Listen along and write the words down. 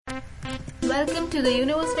Welcome to the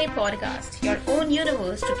Universe Way podcast, your own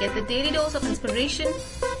universe to get the daily dose of inspiration,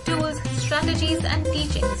 tools, strategies, and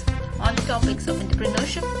teachings on the topics of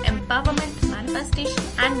entrepreneurship, empowerment, manifestation,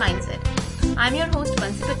 and mindset. I'm your host,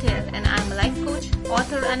 Bansi Patel, and I'm a life coach,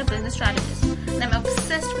 author, and a business strategist. And I'm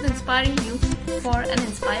obsessed with inspiring you for an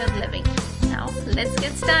inspired living. Now, let's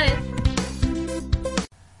get started.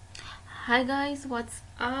 Hi guys, what's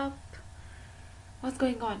up? What's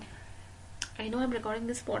going on? I know I'm recording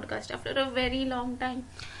this podcast after a very long time,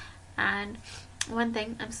 and one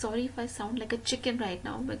thing, I'm sorry if I sound like a chicken right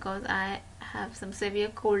now because I have some severe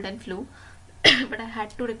cold and flu, but I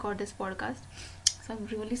had to record this podcast, so I'm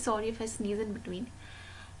really sorry if I sneeze in between.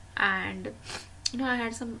 And I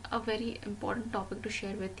had a very important topic to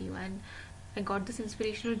share with you, and I got this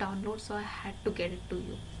inspirational download, so I had to get it to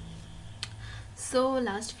you. So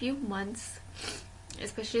last few months,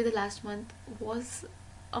 especially the last month, was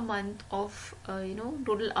a month of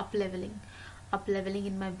total up leveling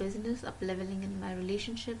in my business, up leveling in my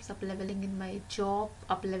relationships, up leveling in my job,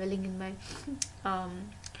 up leveling in my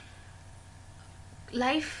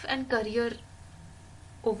life and career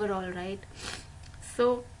overall, right?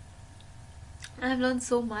 So I have learned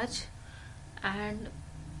so much, and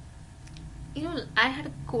I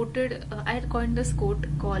had coined this quote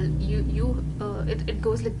called it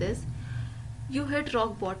goes like this: you hit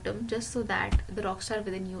rock bottom just so that the rock star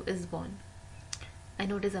within you is born. I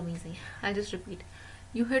know it is amazing. I'll just repeat.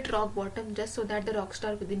 You hit rock bottom just so that the rock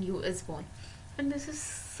star within you is born. And this is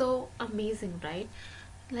so amazing, right?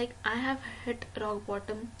 Like, I have hit rock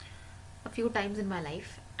bottom a few times in my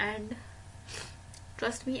life, and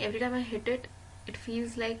trust me, every time I hit it, it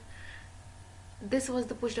feels like this was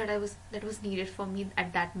the push that was needed for me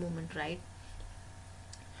at that moment, right?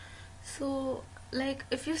 So, like,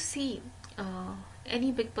 if you see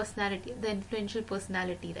any big personality, the influential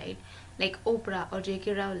personality, right, like Oprah or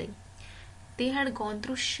J.K. Rowling, they had gone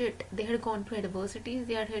through shit, they had gone through adversities,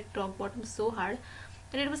 they had hit rock bottom so hard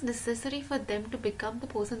that it was necessary for them to become the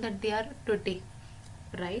person that they are today,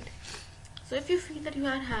 right? So if you feel that you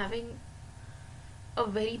are having a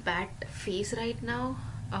very bad phase right now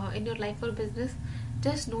in your life or business,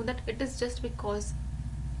 just know that it is just because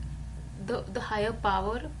the higher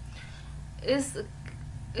power is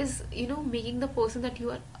making the person that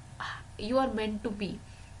you are meant to be,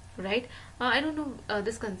 right? I don't know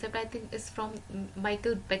this concept. I think is from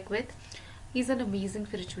Michael Beckwith. He's an amazing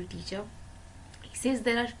spiritual teacher. He says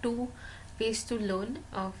there are two ways to learn.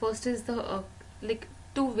 First is the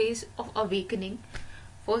two ways of awakening.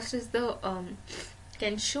 First is the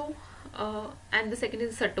Kensho, and the second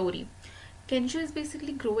is Satori. Kensho is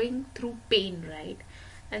basically growing through pain, right?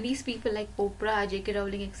 And these people like Oprah, J.K.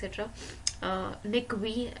 Rowling, etc., Nick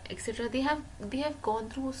V, etc., they have gone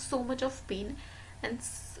through so much of pain, and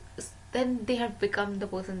then they have become the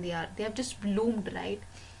person they are. They have just bloomed, right?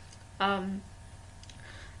 And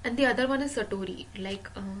the other one is Satori.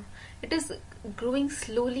 It is growing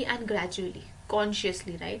slowly and gradually,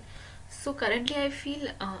 consciously, right? So currently I feel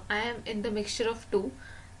I am in the mixture of two.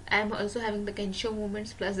 I am also having the Kensho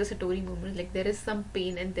movements plus the Satori movements. Like, there is some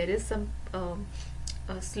pain and there is some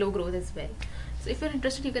slow growth as well. So if you're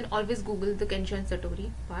interested, you can always Google the Kensho and Satori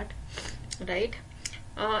part, right?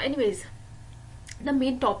 Anyways, the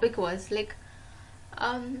main topic was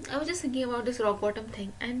I was just thinking about this rock bottom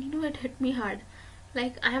thing, and it hit me hard.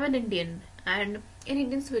 Like, I am an Indian, and in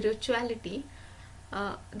Indian spirituality,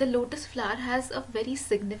 the lotus flower has a very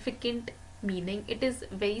significant meaning. It is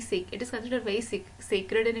it is considered very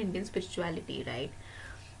sacred in Indian spirituality, right?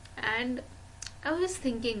 And I was just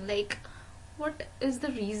thinking, like, what is the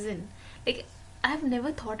reason? Like, I have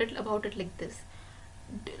never thought about it like this.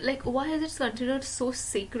 Like, why is it considered so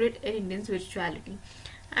sacred in Indian spirituality?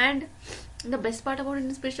 And the best part about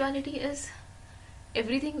Indian spirituality is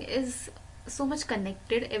everything is so much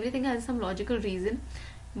connected. Everything has some logical reason,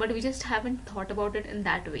 but we just haven't thought about it in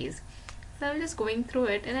that ways. So I was just going through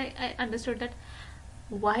it, and I understood that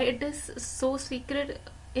why it is so sacred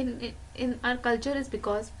in our culture is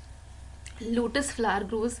because lotus flower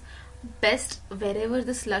grows best wherever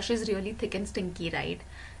the slush is really thick and stinky, right?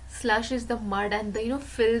 Slush is the mud and the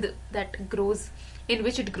filth that grows, in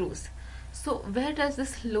which it grows. So where does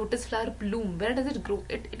this lotus flower bloom? Where does it grow?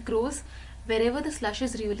 It grows wherever the slush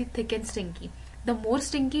is really thick and stinky. The more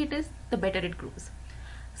stinky it is, the better it grows.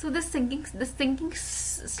 So this stinking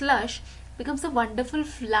slush becomes a wonderful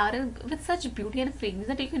flower with such beauty and fragrance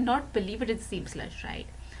that you cannot believe it is the same slush, right?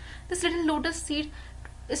 This little lotus seed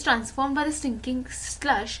is transformed by the stinking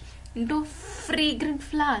slush into a fragrant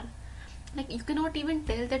flower. Like, you cannot even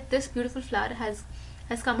tell that this beautiful flower has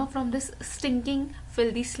come up from this stinking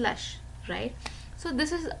filthy slush, right? So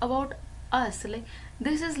this is about us. Like,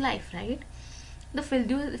 this is life, right? The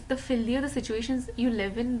filthier the situations you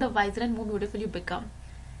live in, the wiser and more beautiful you become.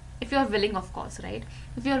 If you are willing, of course, right?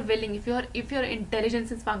 If you are willing, if your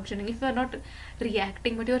intelligence is functioning, if you are not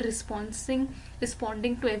reacting but you are responding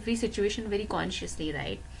to every situation very consciously,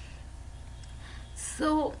 right?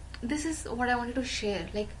 So this is what I wanted to share.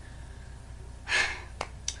 Like,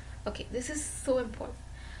 okay, this is so important.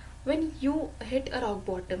 When you hit a rock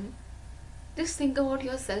bottom, just think about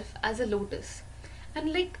yourself as a lotus.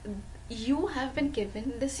 And like, you have been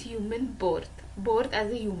given this human birth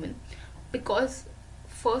as a human, because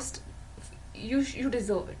first you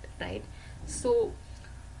deserve it, right? So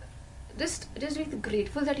just be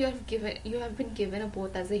grateful that you have been given a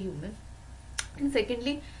birth as a human. And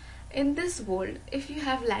secondly, in this world, if you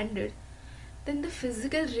have landed, then the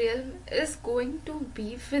physical realm is going to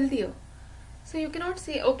be filthier. So you cannot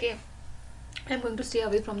say, okay, I'm going to stay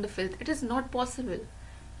away from the filth. It is not possible.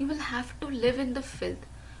 You will have to live in the filth.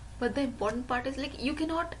 But the important part is, like, you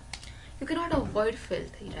cannot avoid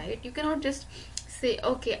filth, right? You cannot just say,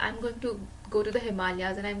 okay, I'm going to go to the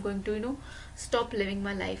Himalayas and I'm going to, stop living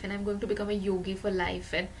my life and I'm going to become a yogi for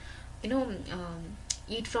life and,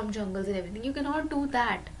 eat from jungles and everything. You cannot do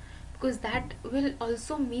that, because that will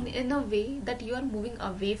also mean, in a way, that you are moving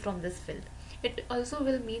away from this filth. It also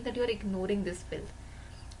will mean that you are ignoring this filth,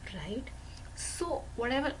 right? So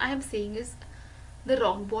whatever I am saying is, the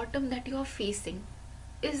rock bottom that you are facing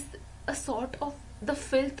is a sort of the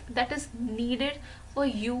filth that is needed for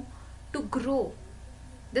you to grow.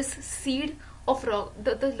 This seed of rock,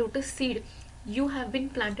 the lotus seed, you have been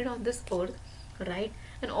planted on this earth, right?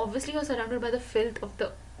 And obviously you're surrounded by the filth of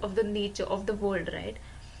the nature of the world, right?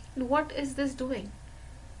 And what is this doing?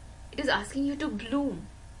 It is asking you to bloom,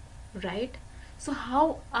 right? So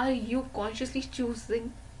how are you consciously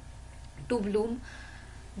choosing to bloom,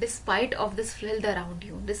 despite of this filth around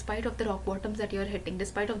you, despite of the rock bottoms that you're hitting,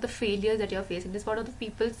 despite of the failures that you're facing, despite of the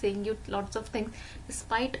people saying you lots of things,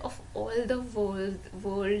 despite of all the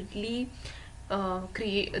worldly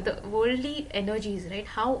the worldly energies, right?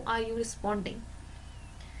 How are you responding?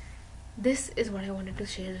 This is what I wanted to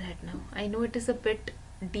share right now. I know it is a bit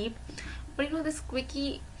deep, but this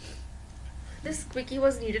quickie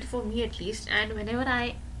was needed for me, at least. And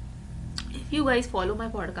if you guys follow my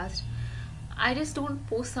podcast, I just don't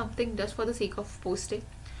post something just for the sake of posting.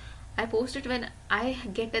 I post it when I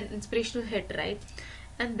get an inspirational hit, right?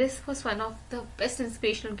 And this was one of the best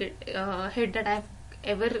inspirational hit that I've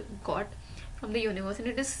ever got from the universe, and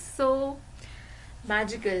it is so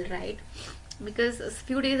magical, right? Because a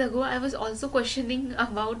few days ago I was also questioning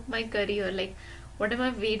about my career, like, what am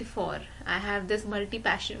I made for? I have this I'm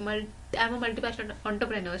a multi-passionate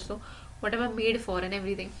entrepreneur, so what am I made for and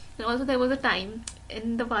everything. And also there was a time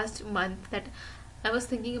in the past month that I was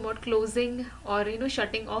thinking about closing or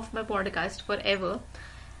shutting off my podcast forever,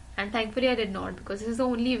 and thankfully I did not, because this is the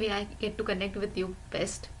only way I get to connect with you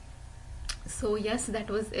best. So yes,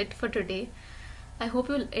 that was it for today. I hope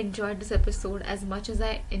you enjoyed this episode as much as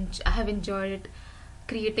I have enjoyed it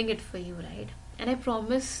creating it for you, right? And I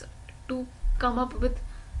promise to come up with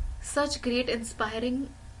such great inspiring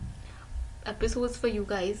episodes for you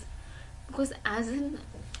guys, because as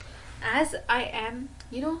I am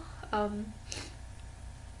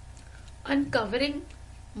uncovering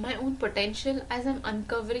my own potential, as I'm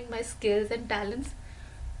uncovering my skills and talents,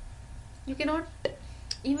 you cannot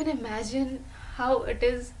even imagine how it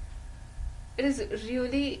is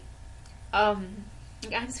really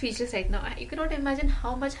I'm speechless right now. You cannot imagine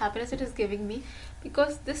how much happiness it is giving me,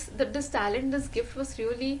 because this talent, this gift was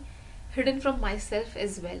really hidden from myself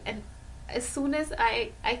as well. And as soon as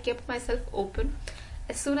I kept myself open,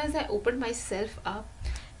 as soon as I opened myself up,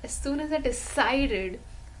 as soon as I decided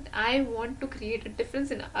that I want to create a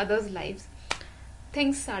difference in others' lives,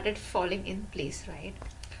 things started falling in place, right?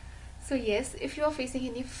 So yes, if you are facing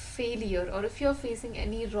any failure, or if you are facing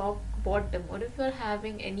any rock bottom, or if you are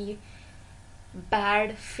having any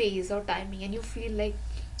bad phase or timing, and you feel like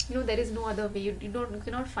there is no other way, you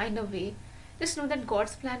cannot find a way, just know that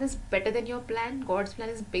God's plan is better than your plan. God's plan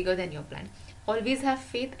is bigger than your plan. Always have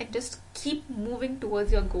faith and just keep moving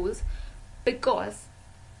towards your goals, because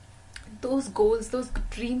those goals, those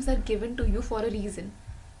dreams are given to you for a reason.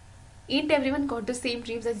 Ain't everyone got the same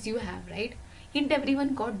dreams as you have, right? Ain't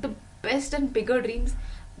everyone got the best and bigger dreams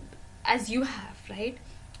as you have, right?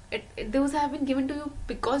 Those have been given to you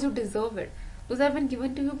because you deserve it. Those have been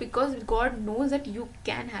given to you because God knows that you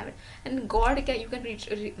can have it, and you can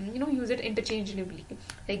use it interchangeably,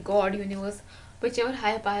 like God, universe, whichever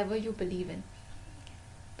higher power you believe in.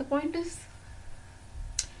 The point is,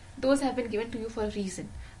 those have been given to you for a reason.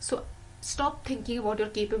 So stop thinking about your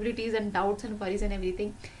capabilities and doubts and worries and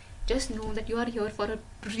everything. Just know that you are here for a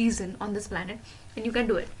reason on this planet, and you can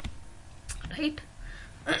do it, right?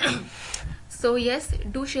 So yes,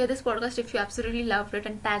 do share this podcast if you absolutely loved it,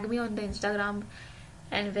 and tag me on the Instagram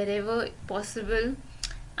and wherever possible.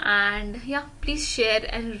 And yeah, please share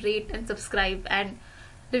and rate and subscribe and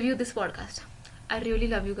review this podcast. I really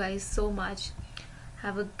love you guys so much.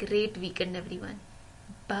 Have a great weekend, everyone.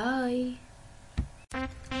 Bye.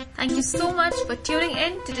 Thank you so much for tuning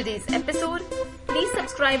in to today's episode. Please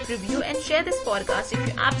subscribe, review, and share this podcast if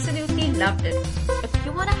you absolutely loved it. If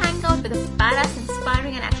you want to hang out with a badass,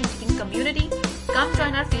 inspiring, and action-taking community, come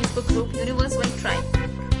join our Facebook group, Universe Wide Tribe.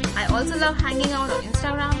 I also love hanging out on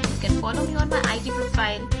Instagram. You can follow me on my IG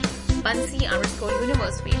profile,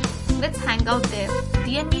 Bansi_Universe. Let's hang out there.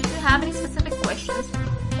 DM me if you have any specific questions,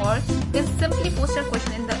 or you can simply post your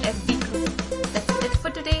question in the FB group. That's it for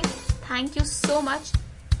today. Thank you so much.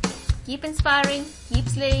 Keep inspiring, keep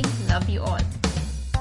slaying. Love you all.